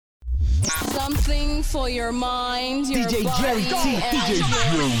Something for your mind, your DJ body, Jerry T, and DJ your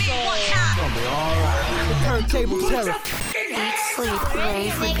soul. Gonna be alright. The turntable terror. Eat, sleep,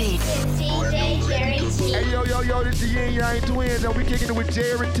 rave, repeat. DJ Jerry T. Hey, yo, this is Yin Yang Twins, and we kicking it with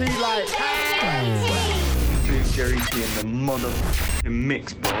Jerry T like. DJ Jerry T in the motherfucking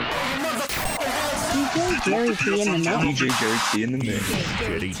mix, bro. DJ Jerry T in the mix. DJ Jerry T in the mix.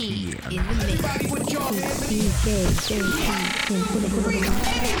 Jerry T in the mix. DJ Jerry T in the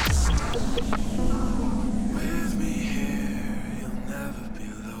mix. With me here, you'll never be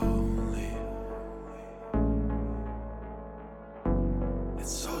lonely.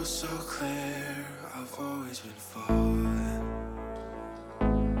 It's so clear, I've always been falling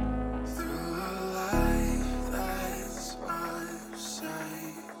through a life that's upside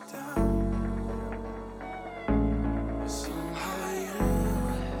down. Somehow you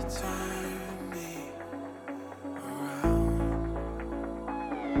turn me around.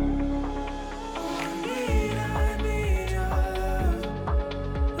 I need your love.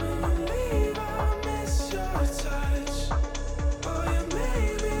 When you leave, I miss your touch. Oh, you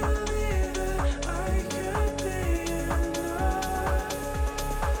made me believe that I could be enough.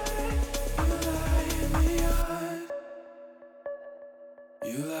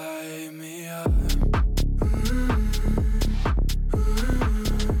 You light me up.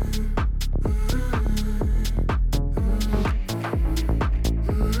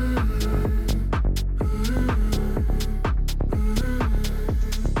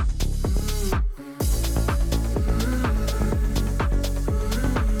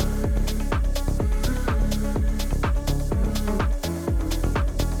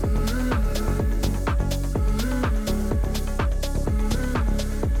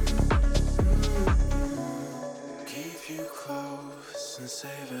 Keep you close and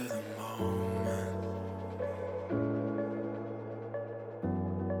savor the moment.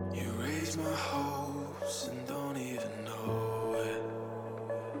 You raise my hopes and don't even know it.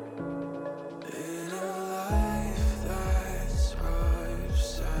 In a life that's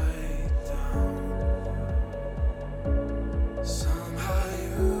upside down, somehow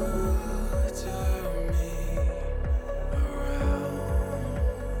you turn me around.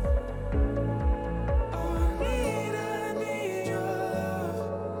 I need your love.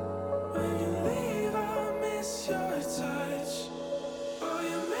 When you leave, I miss your touch. Oh,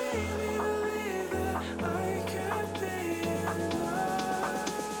 you made me believe that I could be enough.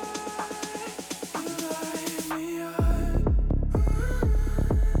 You light me up.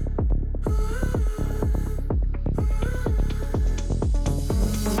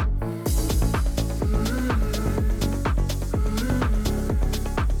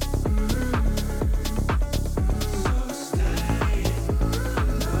 So stay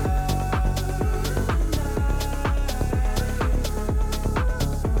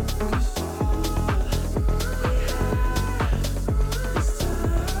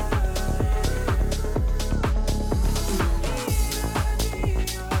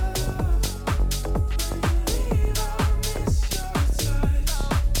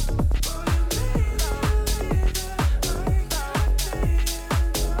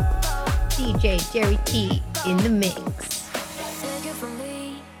DJ Jerry T in the mix. Take it from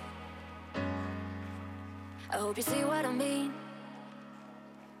me. I hope you see what I mean.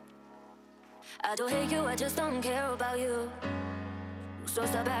 I don't hate you, I just don't care about you. So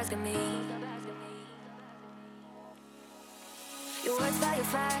stop asking me. Your words fire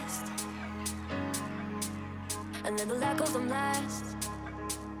fast, and then the light goes on last.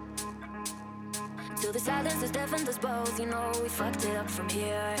 Till the silence is deaf and disposed. You know we fucked it up from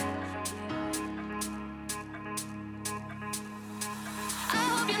here. I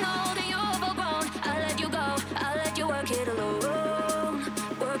hope you know that you're overgrown. I'll let you go, I'll let you work it alone.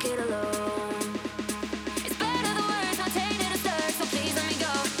 Work it alone. It's better the words not tainted and stirred. So please let me go,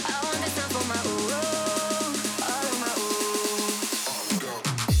 I want this time for my own. All of my own. Go,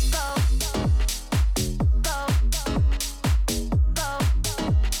 go, go, go, go, go,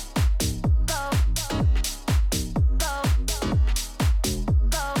 go, go.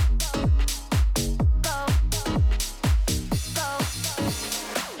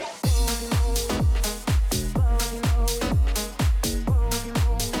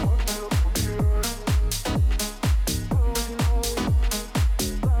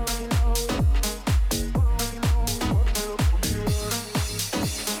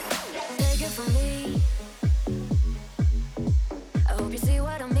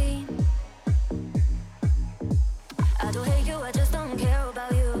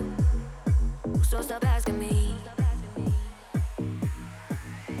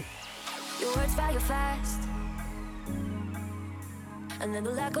 and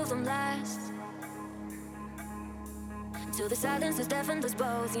the lack of them last. Till the silence has deafened us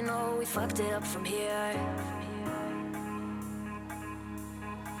both, you know we fucked it up from here.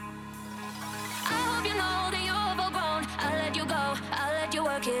 I hope you know that you're overgrown. I'll let you go, I'll let you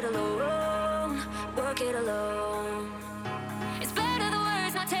work it alone. Work it alone. It's better the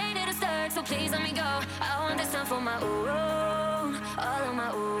words not tainted or stirred, so please let me go. I want this time for my own, all on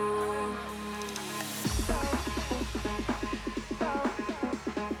my own.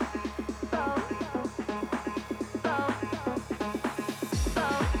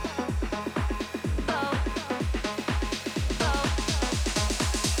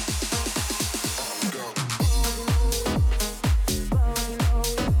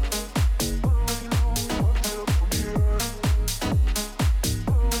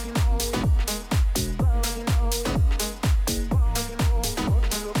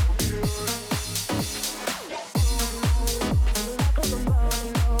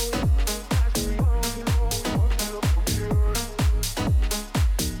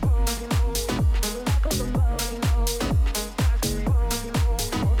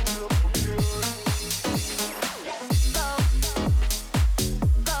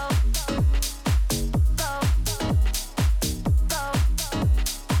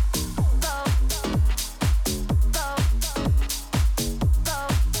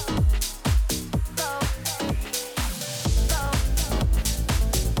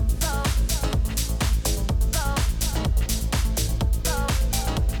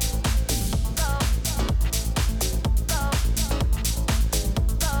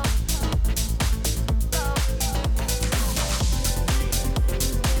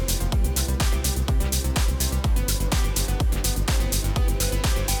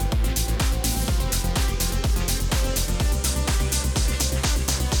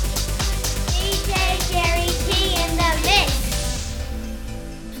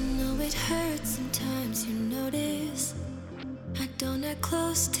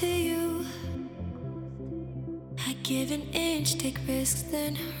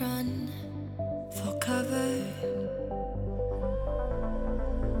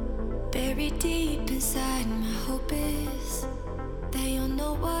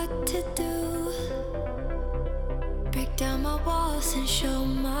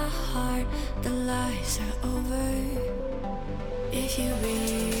 If you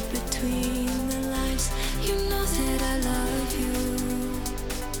read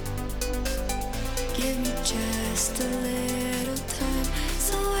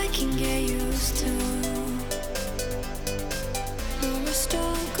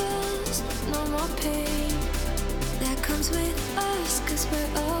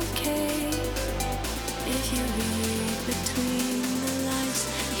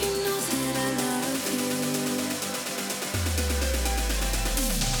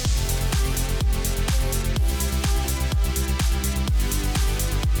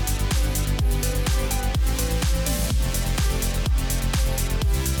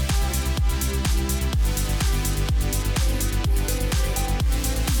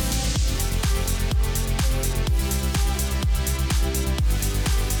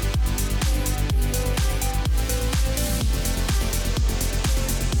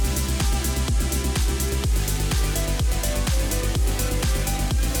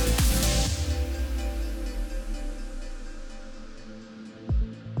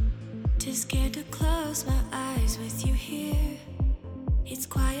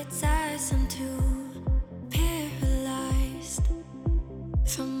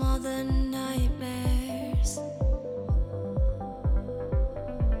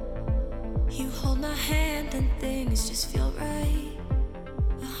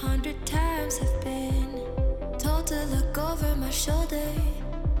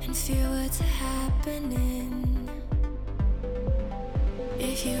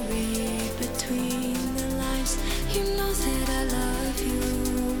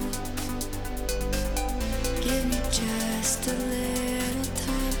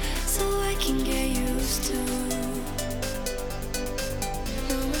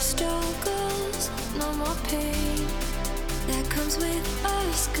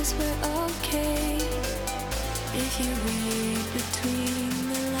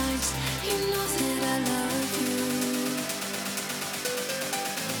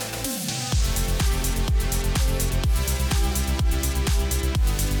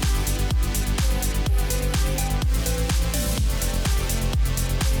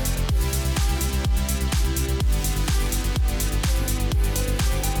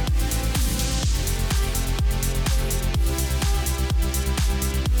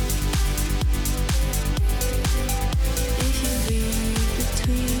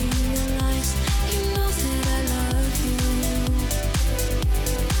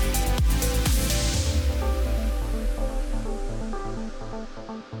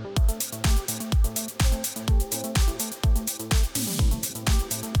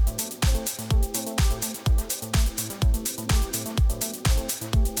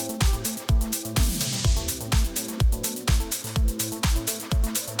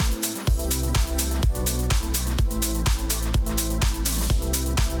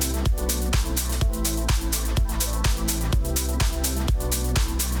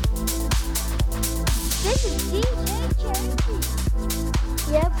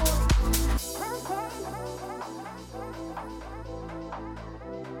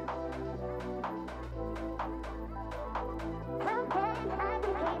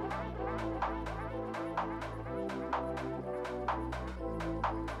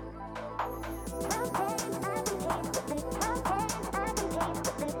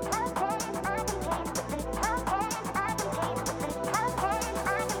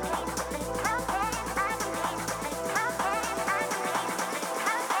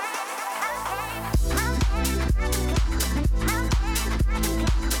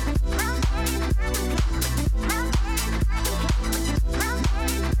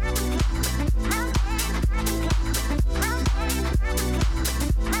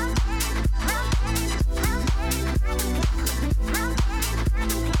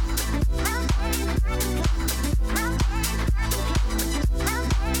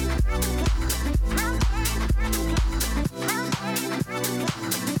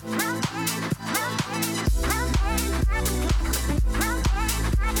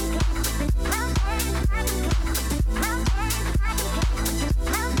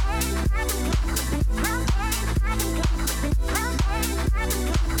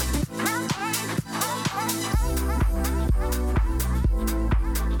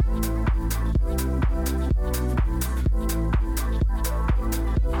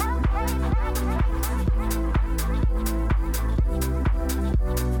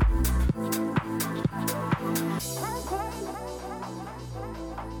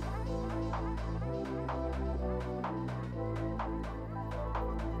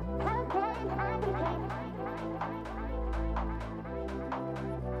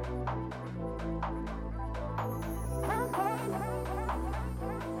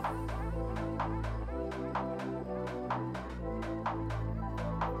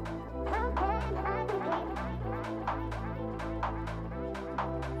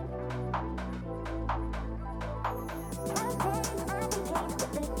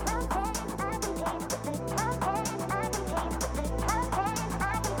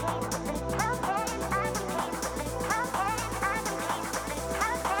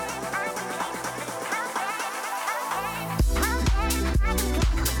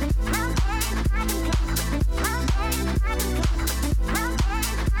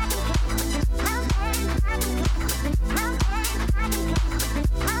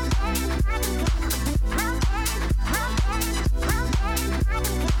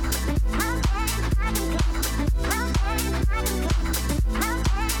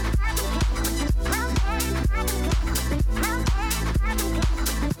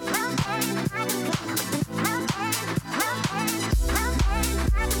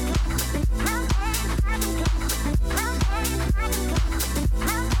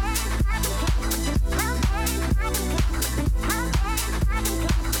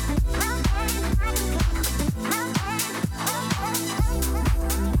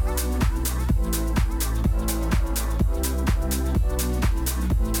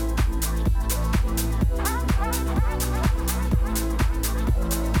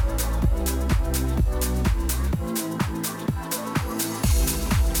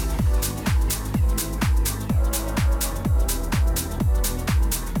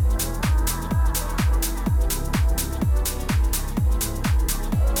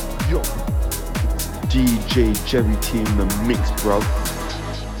DJ Jerry T in the mix, bro.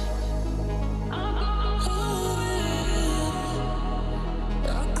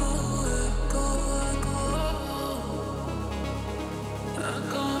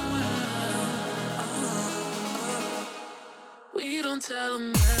 We don't tell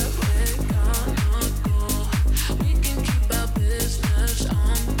them where we're gonna go. We can keep our business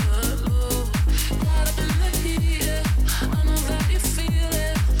on the low. Caught up in the heat, yeah. I know that you feel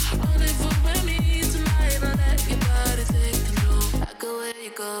it. Rendezvous with me tonight. I'll let your body take control. I go where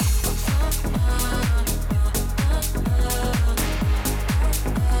you go.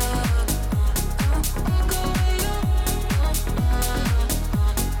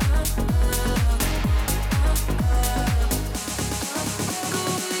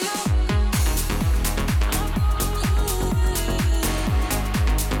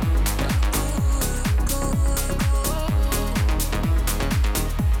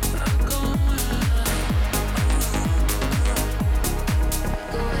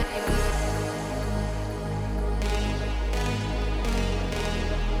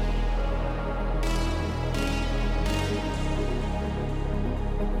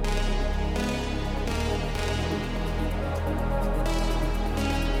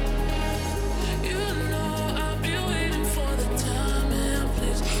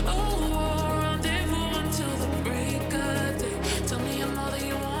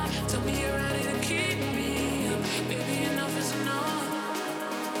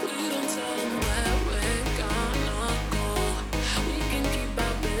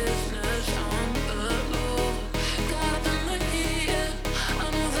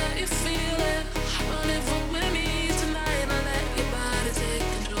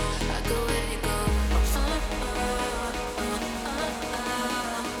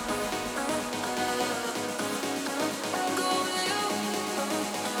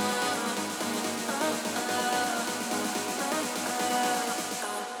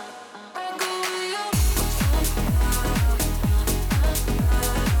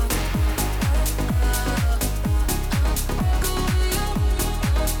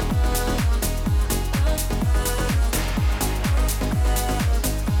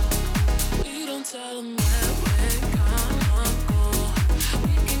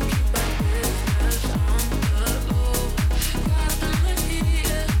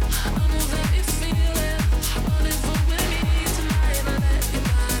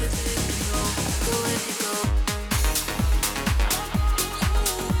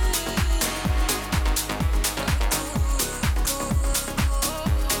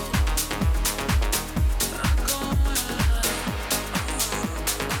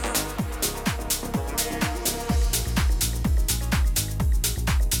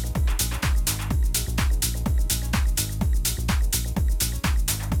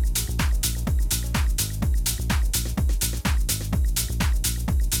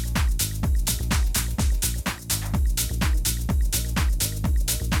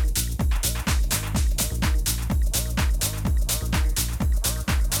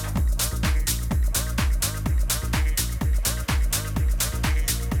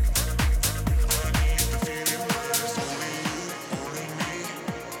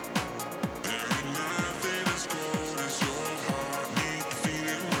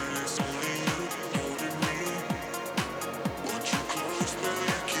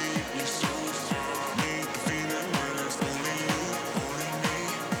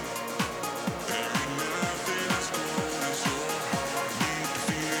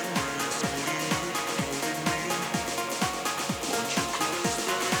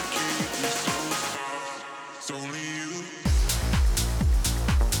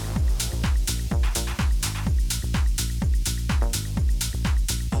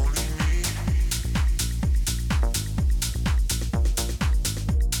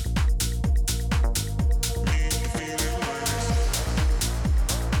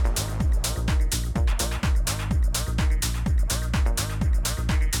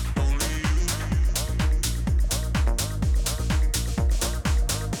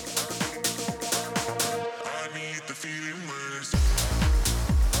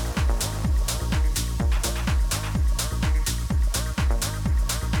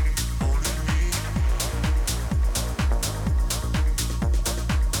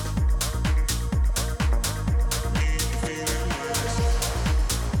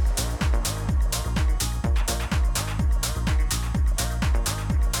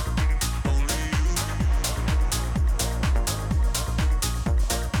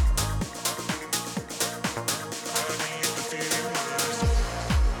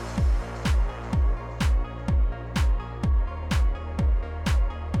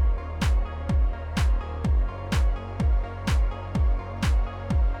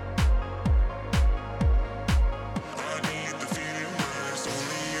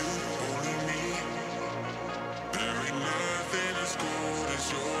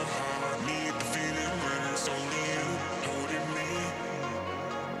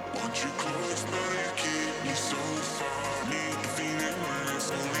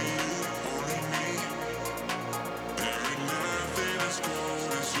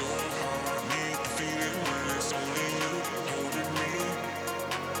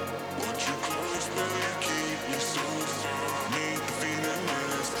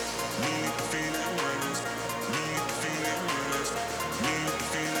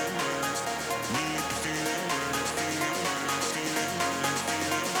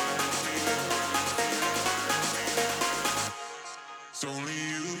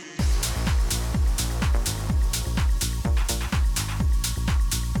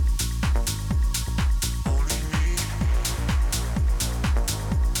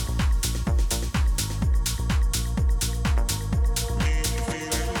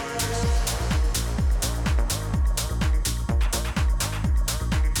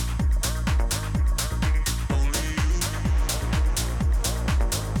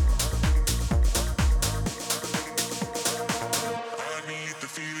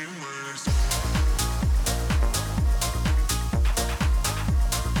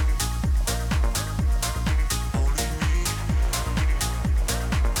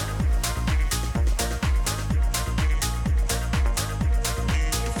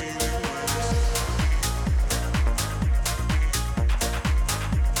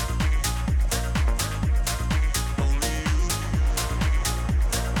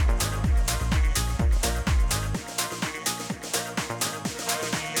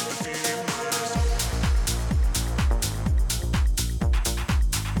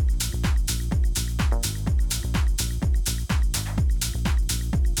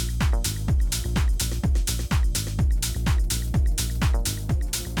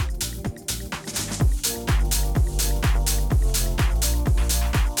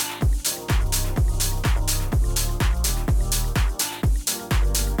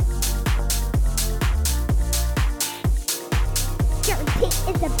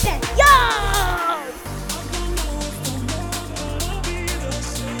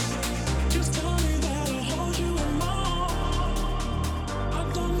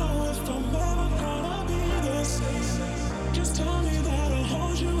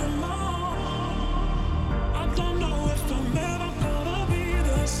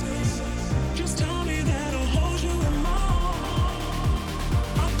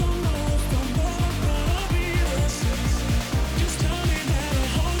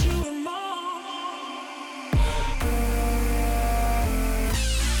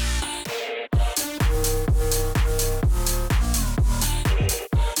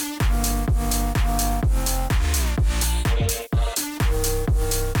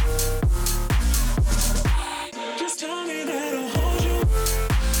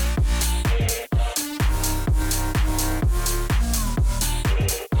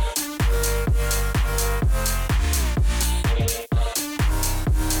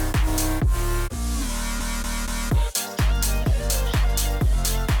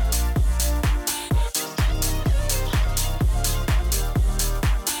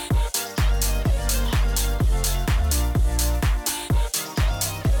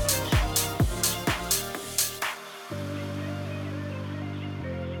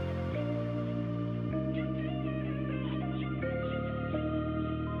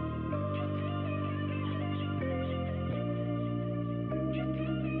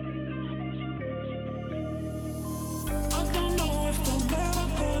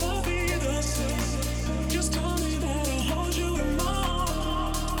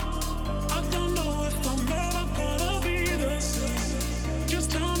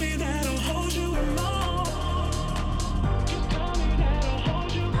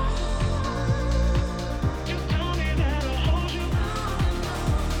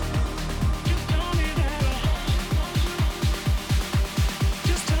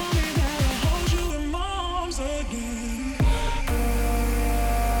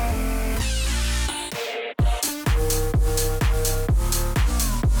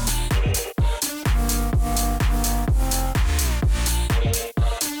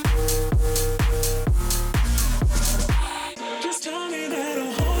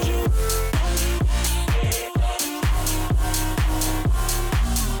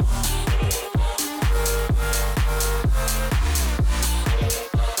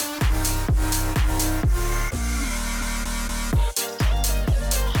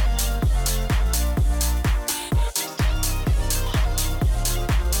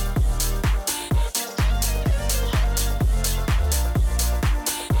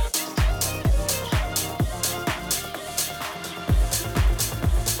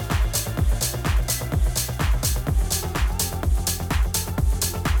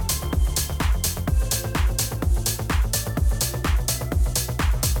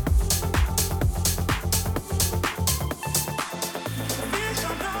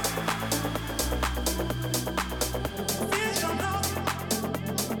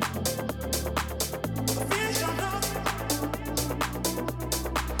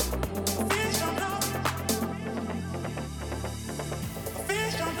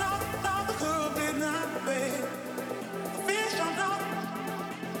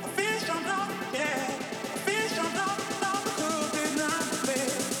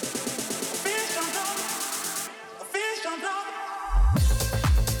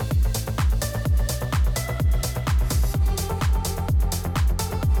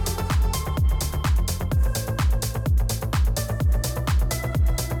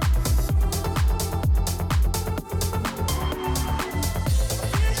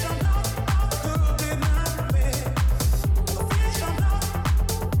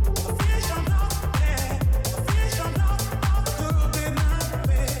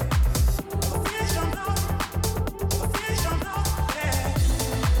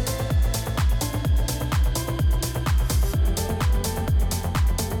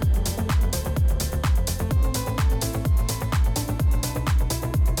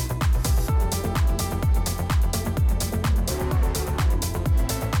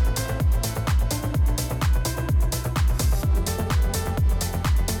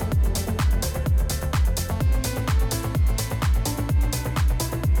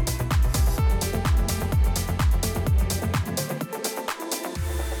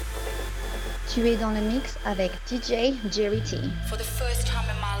 Tu es dans le mix avec DJ Jerry T. For the first time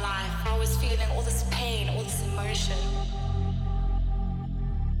in my life, I was feeling all this pain, all this emotion.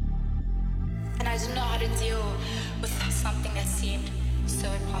 And I didn't know how to deal with something that seemed so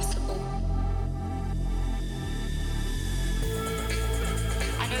impossible.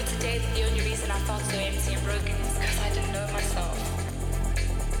 I know today that the only reason I felt so empty and broken is because I didn't know myself.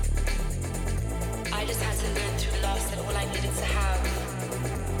 I just had to learn through loss that all I needed to have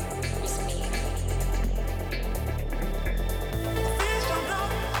was me.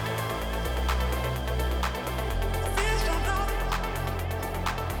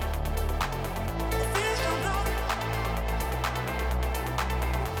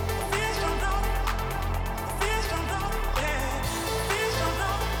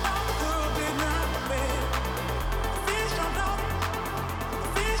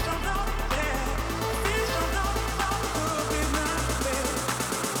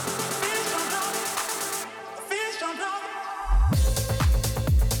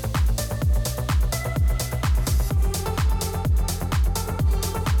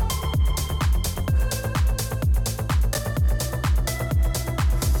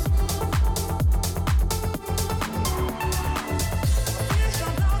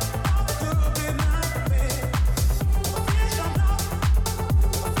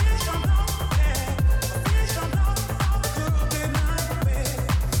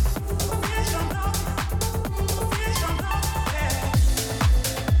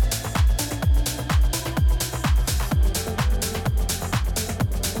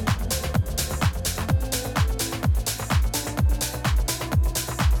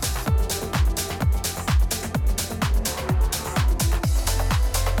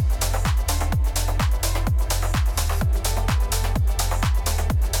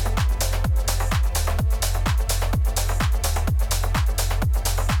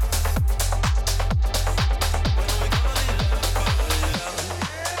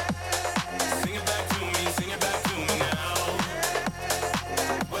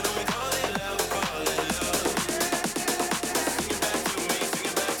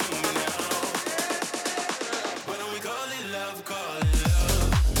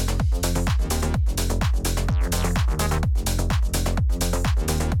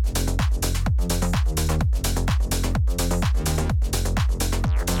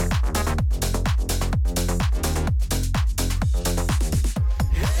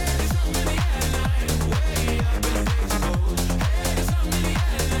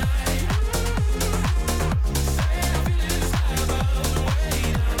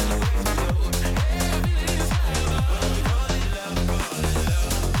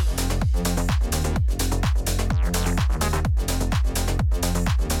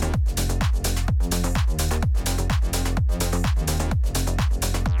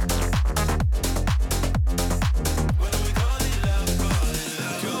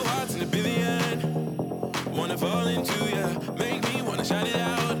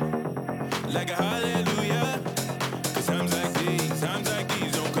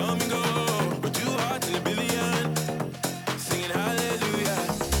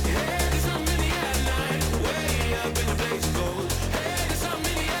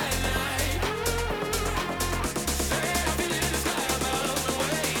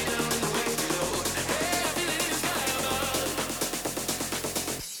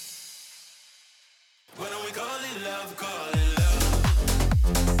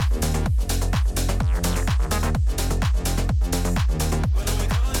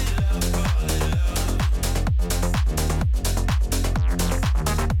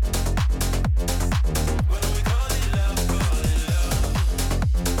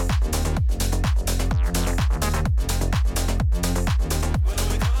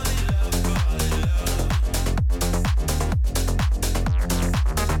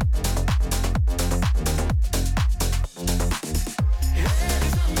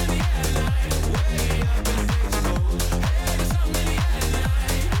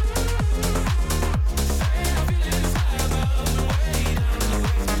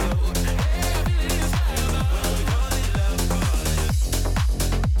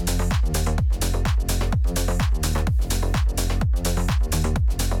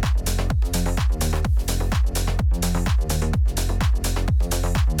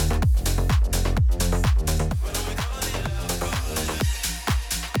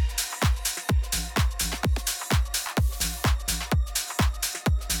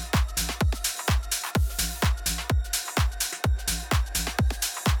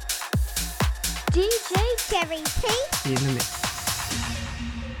 Jerry T. In the mix.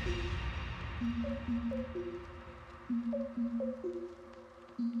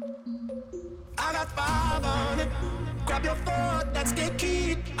 got 5 on it. Grab your foot, let's get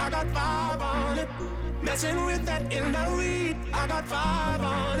keyed. I got 5 on it. Messing with that in the weed. I got 5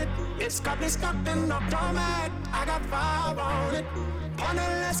 on it. It's got me stuck in the automatic. I got 5 on it. Partner,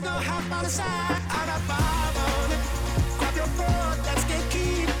 let's go half on the side. I got 5 on it. Grab your foot, let's get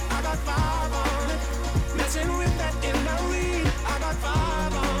keyed. I got 5 on it. Messing with that in the weed. I got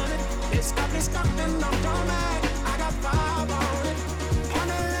 5 on it. It's got me stuck in the automatic. I got 5 on it.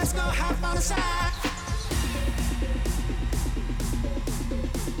 Partner, let's go half on the side.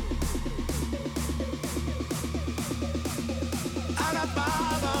 I got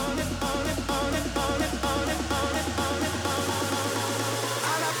 5 on it, on it, on it, on it, on it, on it, on it, on it.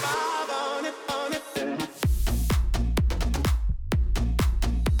 I got 5 on it, on it.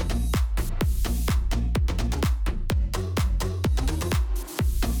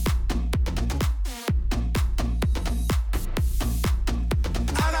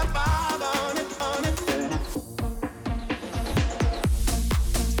 I got 5 on it, on it.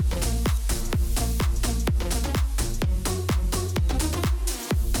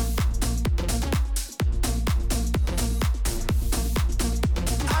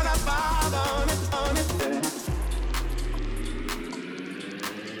 I got 5 on it, on it.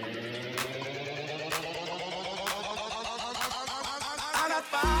 I got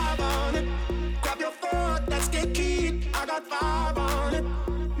 5 on it. Grab your foot, let's get keyed. I got 5 on it.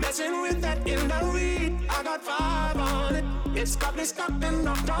 Messing with that in the weed. I got 5 on it. It's got me stuck in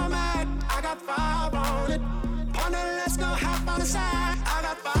the automatic. I got 5 on it. Partner, let's go half on the side. I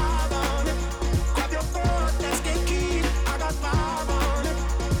got 5 on it. Grab your foot, let's get keyed. I got 5 on it.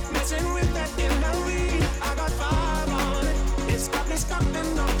 Messing with that in the weed. I got 5 on it. It's got me stuck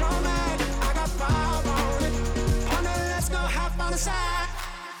in the automatic. I got 5 on it. Partner, let's go half on the side.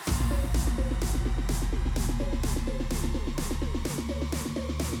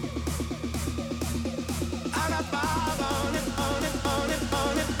 I got 5 on it, on it, on it,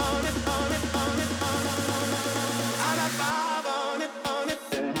 on it, on it, on it, on it, on it. I got 5 on it, on it.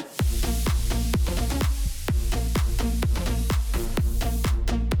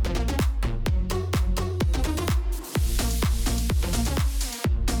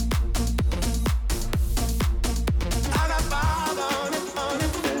 I got 5 on it, on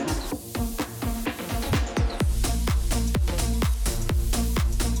it.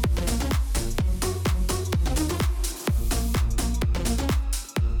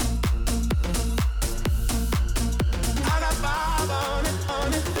 I got 5 on it,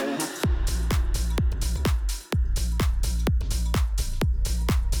 on it.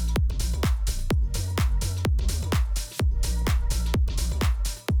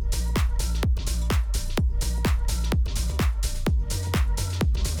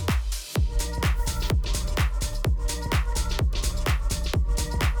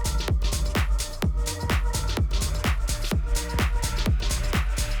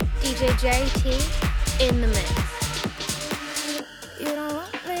 DJ JT in the mix. You don't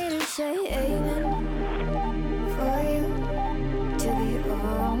want me to say amen for you to be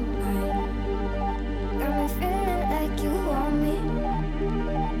all mine. Got me feeling like you want me,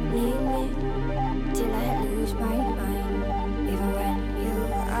 need me till I lose my mind. Even when you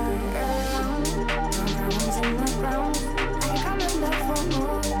are around, my diamonds in my crown. I ain't coming back for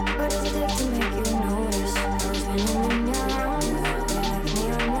more. What does it take to make you notice? I was spinning in your arms, you left me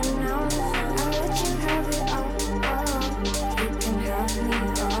unannounced. I let you have it all.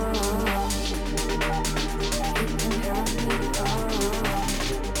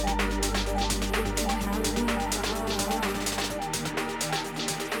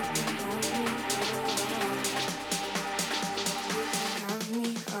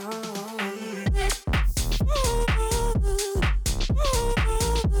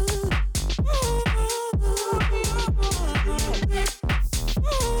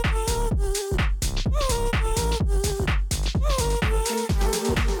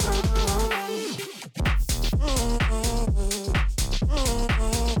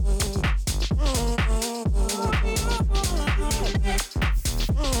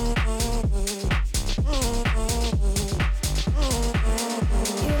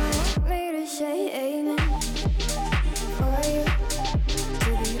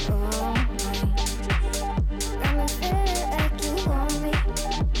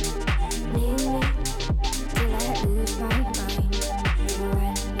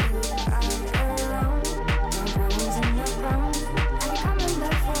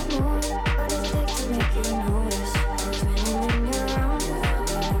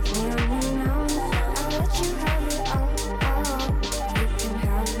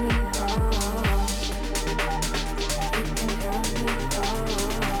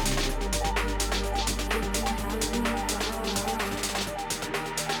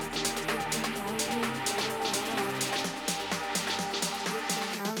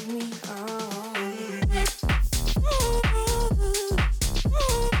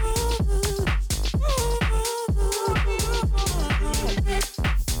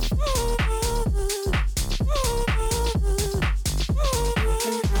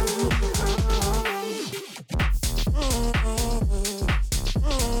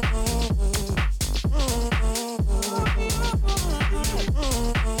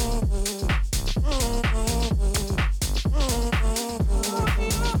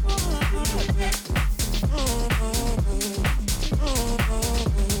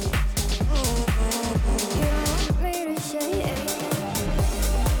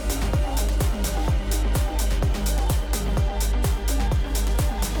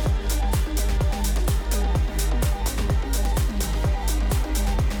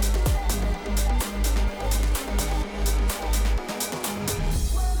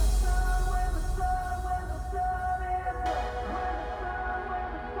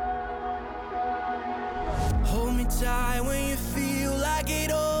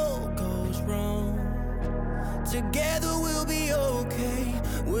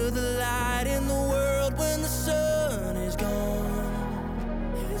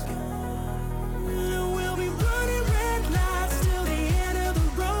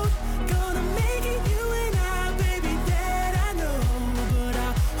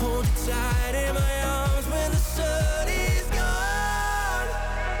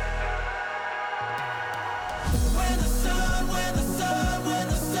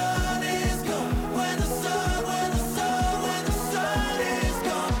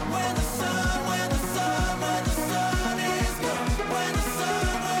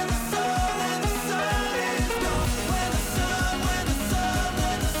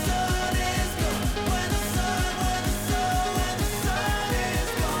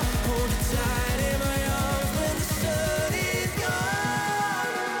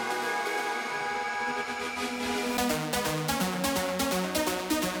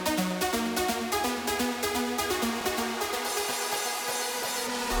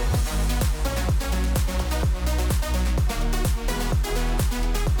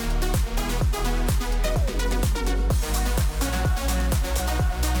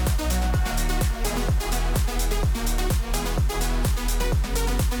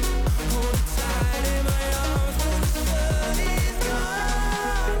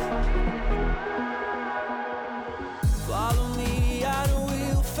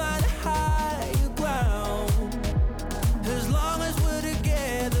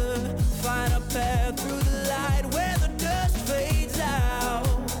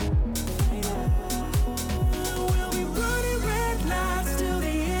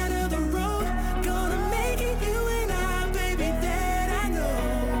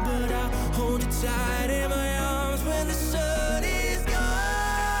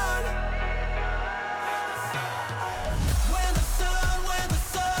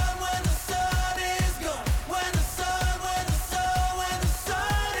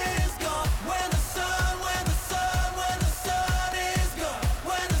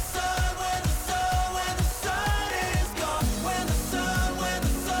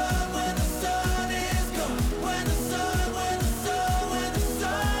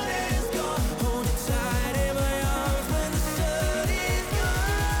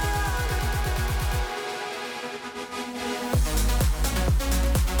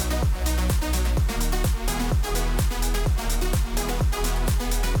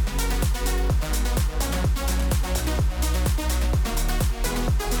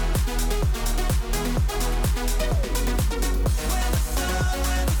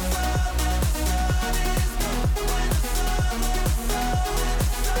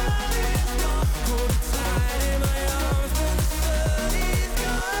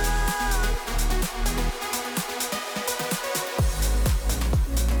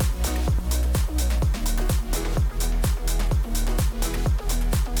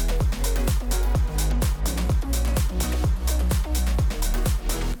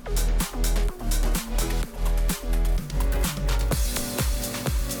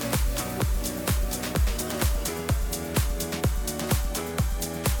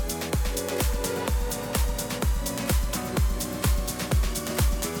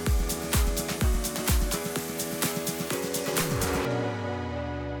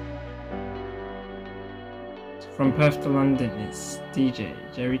 From Perth to London, it's DJ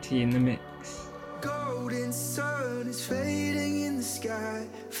Jerry T in the mix. Golden sun is fading in the sky,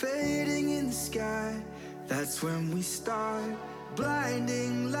 fading in the sky. That's when we start.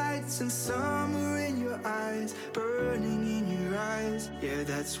 Blinding lights and summer in your eyes, burning in your eyes. Yeah,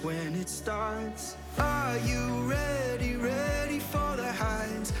 that's when it starts. Are you ready, ready for the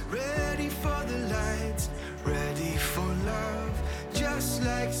highs, ready for the lights, ready for love? Just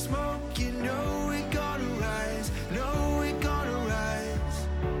like smoke, you know we're gonna rise, know we're gonna rise.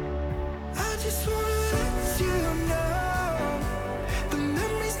 I just wanna let you know the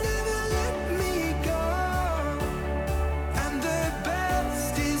memories never let me go, and the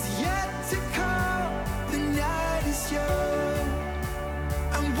best is yet to come. The night is young,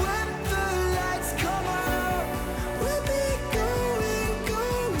 and when the lights come out, we'll be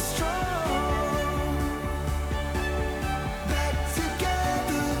going strong. Back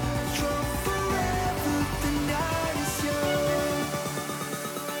together, strong forever. The night is young.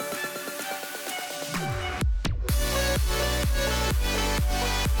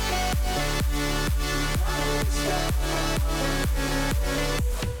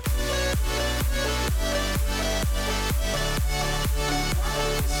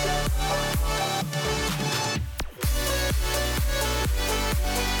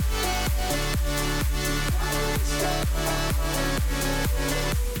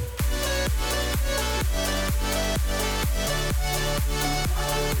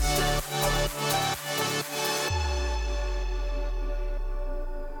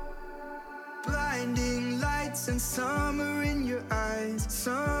 Blinding lights and summer in your eyes,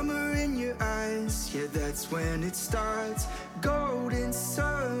 summer in your eyes. Yeah, that's when it starts. Golden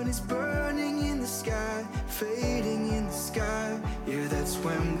sun is burning in the sky, fading in the sky. Yeah, that's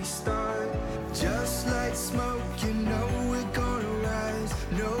when we start. Just like smoke, you know we're gonna rise,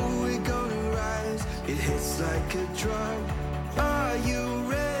 know we're gonna rise. It hits like a drug. Are you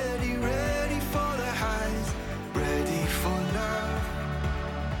ready, ready for the highs, ready for love?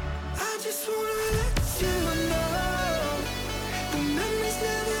 I just wanna let you know the memories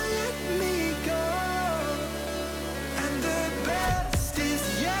never let me go, and the best is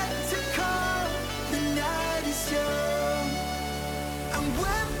yet to come. The night is young, and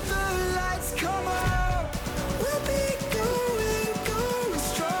when the lights come out, we'll be going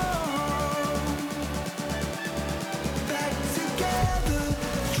strong. Back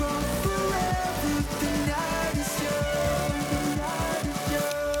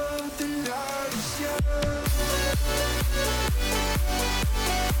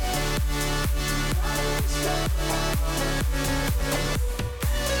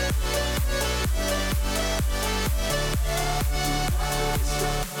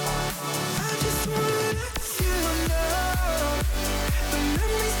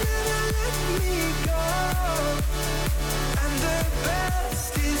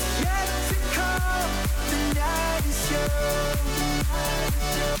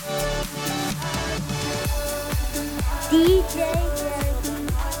DJ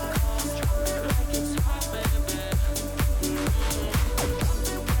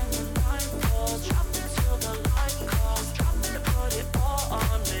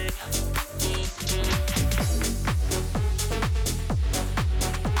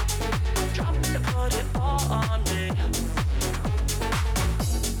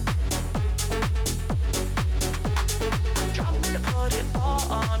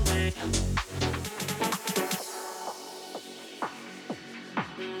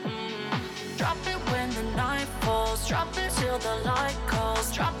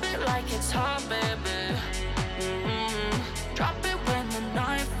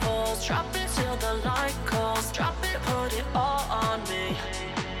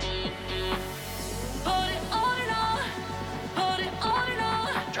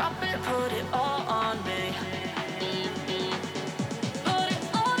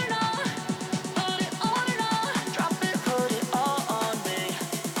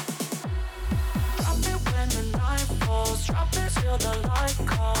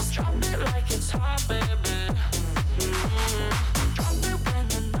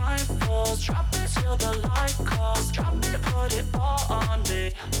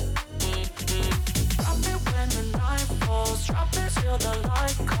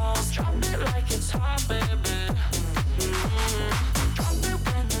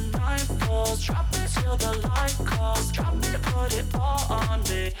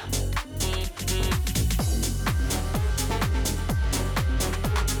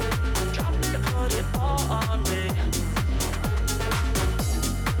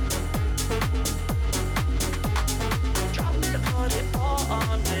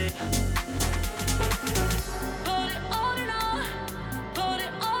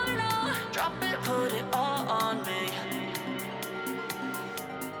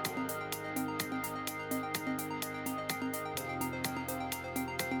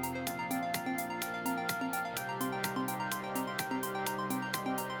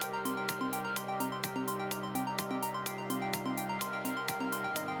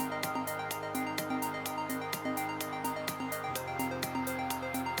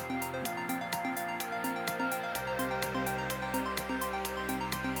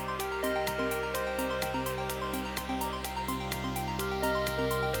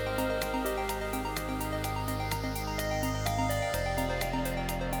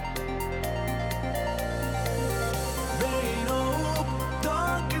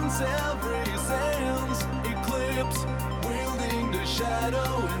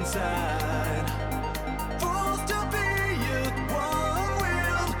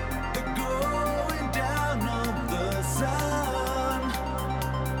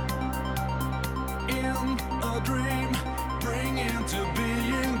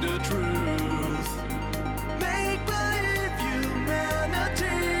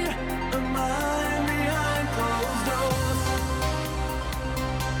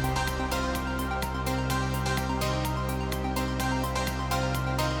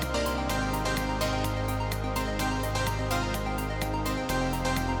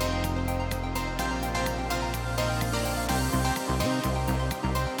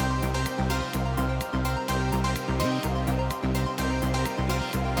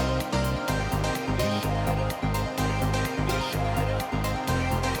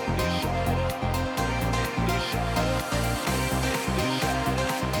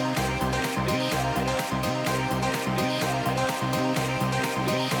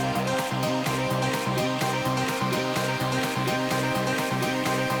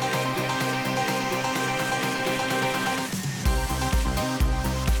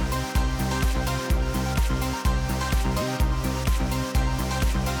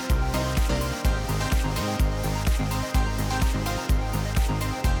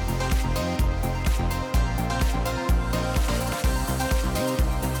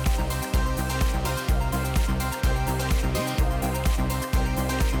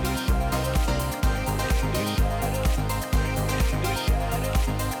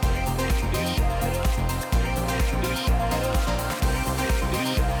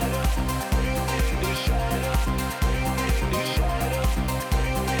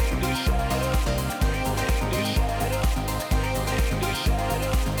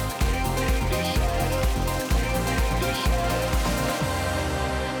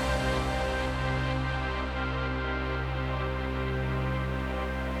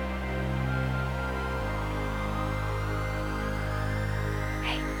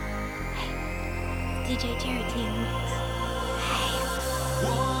Charity Mix.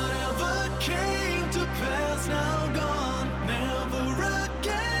 Whatever came to pass, now gone, never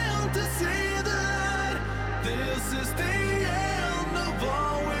again to see the light. This is the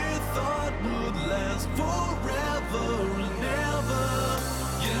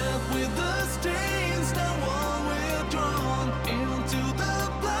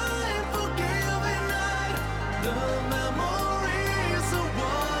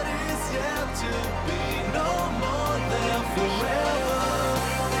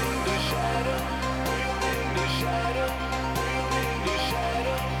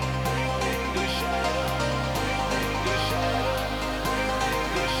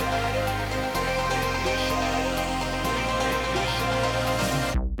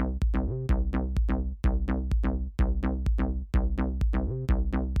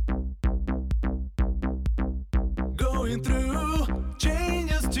going through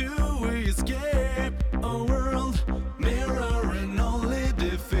changes to escape a world mirroring only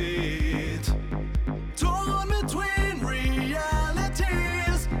defeat. Torn between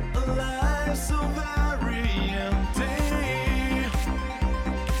realities, a life so very empty.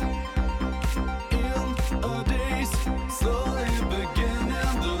 In a daze, slowly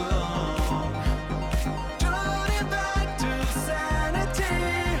beginning the long journey back to sanity,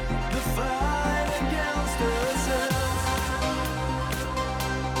 the fight against ourselves.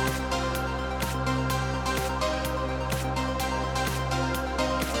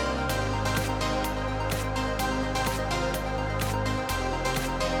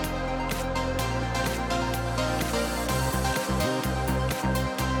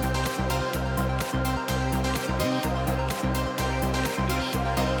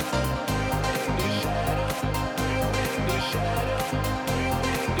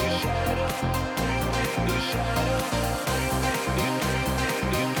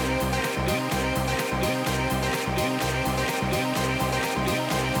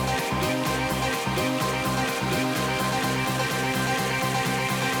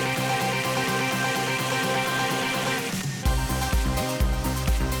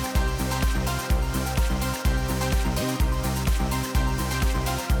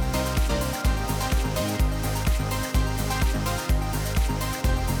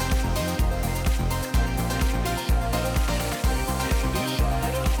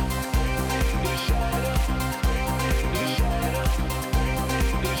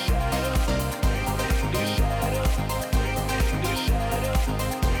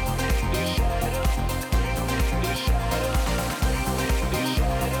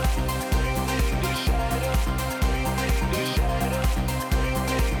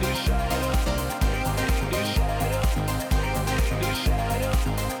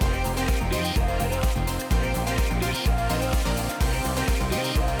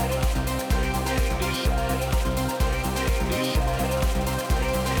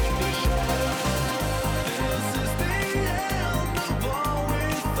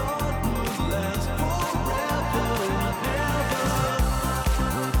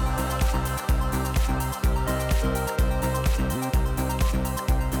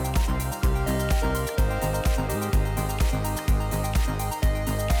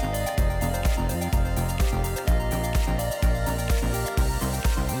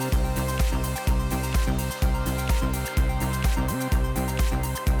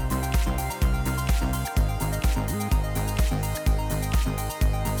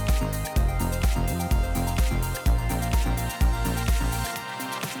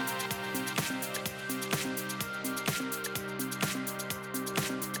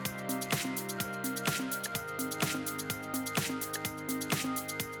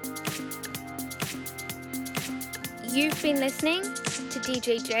 You've been listening to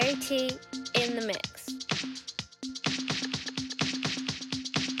DJ JT in the mix.